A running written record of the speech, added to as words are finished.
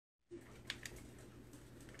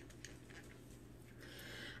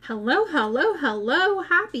Hello, hello, hello.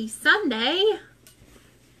 Happy Sunday.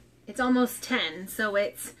 It's almost 10, so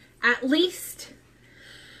it's at least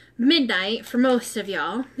midnight for most of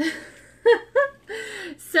y'all.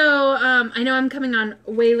 So, I know I'm coming on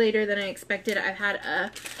way later than I expected. I've had a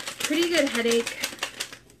pretty good headache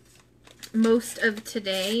most of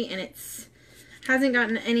today, and it hasn't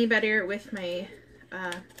gotten any better with my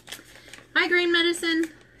migraine medicine.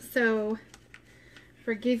 So,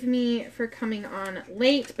 forgive me for coming on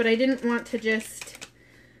late, but I didn't want to just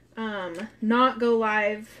not go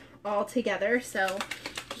live altogether. So,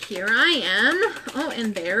 here I am. Oh,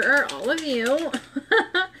 and there are all of you.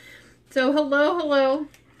 So, hello, hello.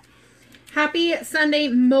 Happy Sunday.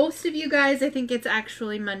 Most of you guys, I think it's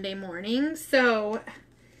actually Monday morning. So,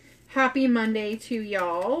 happy Monday to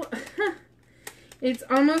y'all. It's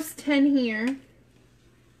almost 10 here.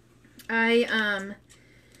 I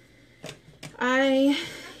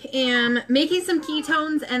am making some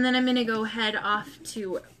ketones, and then I'm going to go head off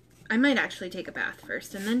to, I might actually take a bath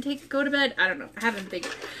first and then go to bed. I don't know. I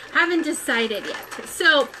haven't decided yet.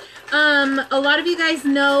 So, a lot of you guys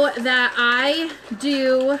know that I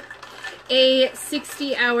do a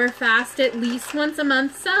 60-hour fast at least once a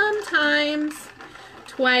month, sometimes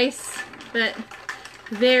twice, but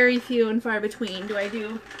very few and far between do I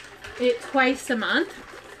do it twice a month.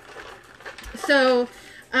 So,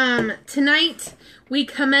 tonight we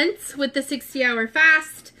commence with the 60-hour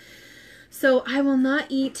fast. So I will not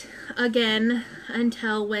eat again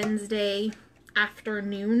until Wednesday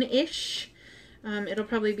afternoon-ish. It'll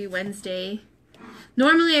probably be Wednesday.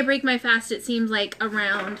 Normally I break my fast, it seems like,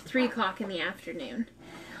 around 3 o'clock in the afternoon.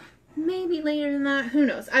 Maybe later than that. Who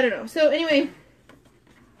knows? I don't know. So anyway,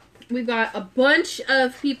 we've got a bunch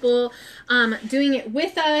of people doing it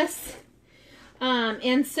with us.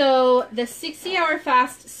 And so the 60-hour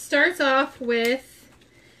fast starts off with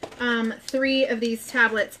 3 of these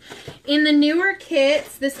tablets. In the newer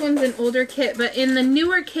kits, this one's an older kit, but in the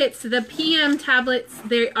newer kits, the PM tablets,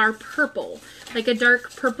 they are purple, like a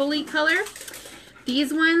dark purpley color.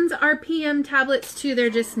 These ones are PM tablets too.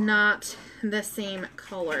 They're just not the same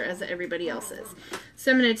color as everybody else's.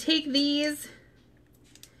 So I'm going to take these,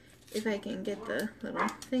 if I can get the little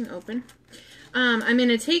thing open. I'm going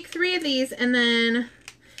to take 3 of these, and then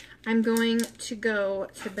I'm going to go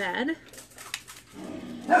to bed.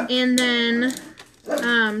 And then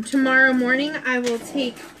tomorrow morning I will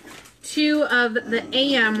take 2 of the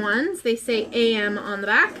AM ones. They say AM on the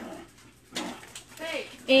back.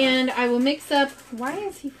 And I will mix up, why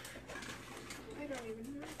is he? I don't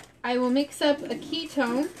even know. I will mix up a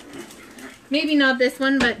ketone. Maybe not this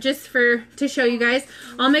one, but just to show you guys.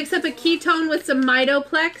 I'll mix up a ketone with some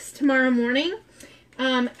Mitoplex tomorrow morning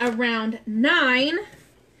around 9.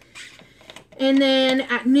 And then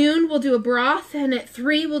at noon, we'll do a broth. And at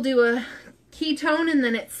 3, we'll do a ketone. And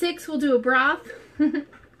then at 6, we'll do a broth.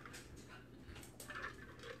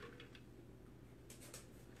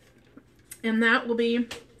 And that will be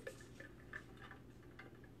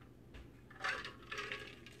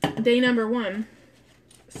day number 1.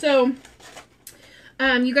 So,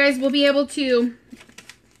 you guys will be able to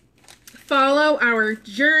follow our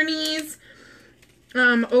journeys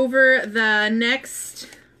over the next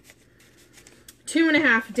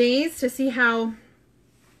 2.5 days to see how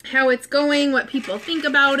it's going, what people think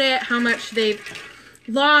about it, how much they've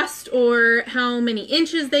lost or how many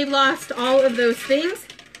inches they've lost, all of those things.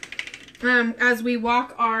 As we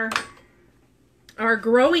walk our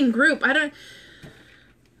growing group.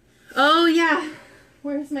 Oh yeah,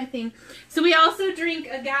 where's my thing? So we also drink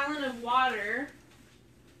a gallon of water.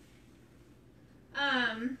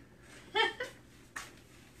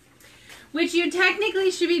 Which you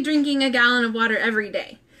technically should be drinking a gallon of water every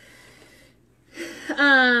day.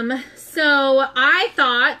 So I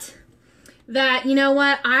thought that, you know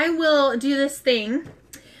what, I will do this thing.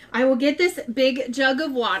 I will get this big jug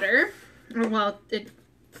of water. Well,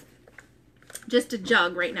 just a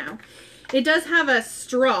jug right now. It does have a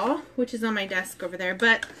straw, which is on my desk over there,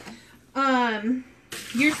 but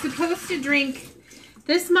you're supposed to drink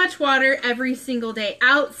this much water every single day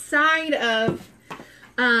outside of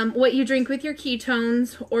what you drink with your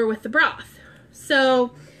ketones or with the broth.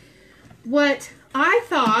 So what I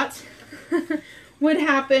thought would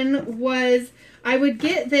happen was I would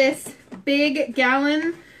get this big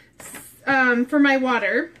gallon for my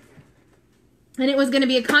water. And it was going to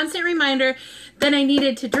be a constant reminder that I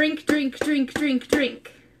needed to drink, drink, drink, drink,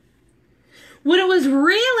 drink. What it was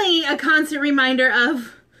really a constant reminder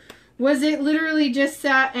of was it literally just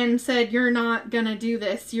sat and said, you're not going to do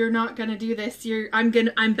this. You're not going to do this. I'm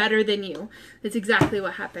better than you. That's exactly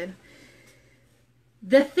what happened.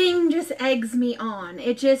 the thing just eggs me on.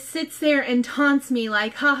 It just sits there and taunts me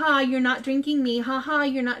like, haha, you're not drinking me. Haha,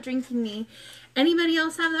 you're not drinking me. Anybody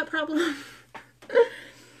else have that problem?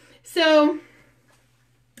 So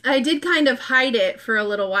I did kind of hide it for a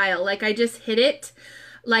little while. Like I just hid it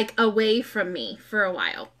like away from me for a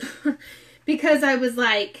while because I was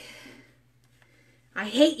like, I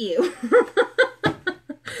hate you.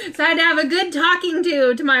 So I had to have a good talking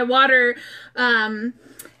to my water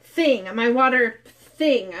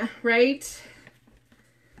thing, right?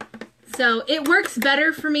 So it works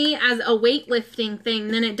better for me as a weightlifting thing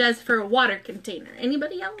than it does for a water container.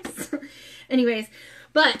 Anybody else? Anyways,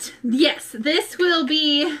 but yes, this will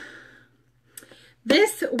be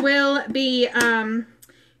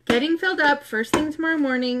getting filled up first thing tomorrow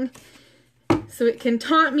morning so it can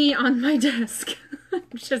taunt me on my desk.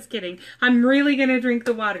 Just kidding. I'm really going to drink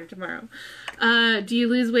the water tomorrow. Do you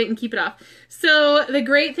lose weight and keep it off? So the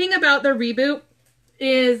great thing about the Reboot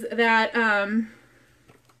is that,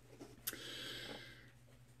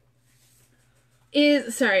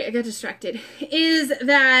 sorry, I got distracted, is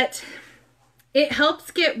that it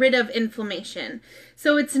helps get rid of inflammation.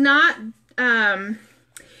 So it's not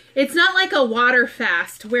like a water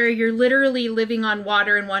fast where you're literally living on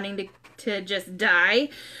water and wanting to just die.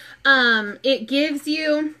 It gives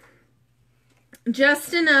you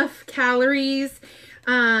just enough calories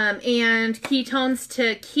and ketones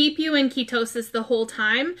to keep you in ketosis the whole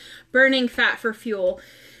time, burning fat for fuel.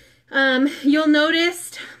 You'll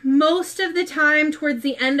notice most of the time towards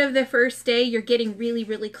the end of the first day, you're getting really,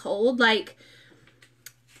 really cold. Like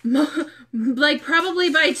probably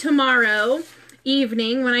by tomorrow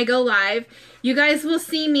evening when I go live, you guys will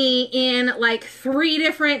see me in like 3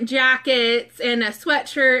 different jackets and a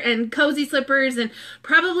sweatshirt and cozy slippers and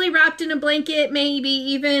probably wrapped in a blanket, maybe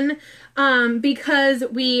even, because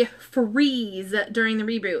we freeze during the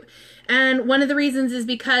Reboot. And one of the reasons is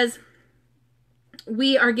because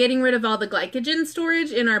we are getting rid of all the glycogen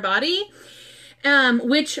storage in our body,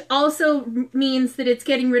 which also means that it's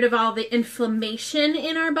getting rid of all the inflammation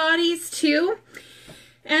in our bodies too.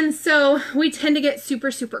 And so we tend to get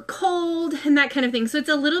super, super cold and that kind of thing. So it's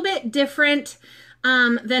a little bit different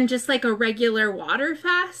than just like a regular water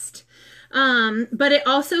fast. But it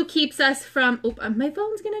also keeps us from, oh, my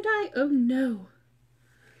phone's gonna die. Oh no.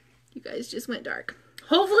 You guys just went dark.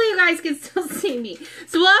 Hopefully you guys can still see me.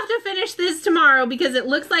 So we'll have to finish this tomorrow because it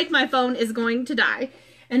looks like my phone is going to die.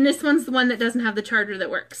 And this one's the one that doesn't have the charger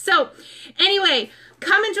that works. So anyway,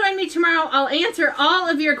 come and join me tomorrow. I'll answer all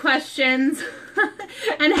of your questions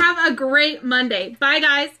and have a great Monday. Bye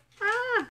guys.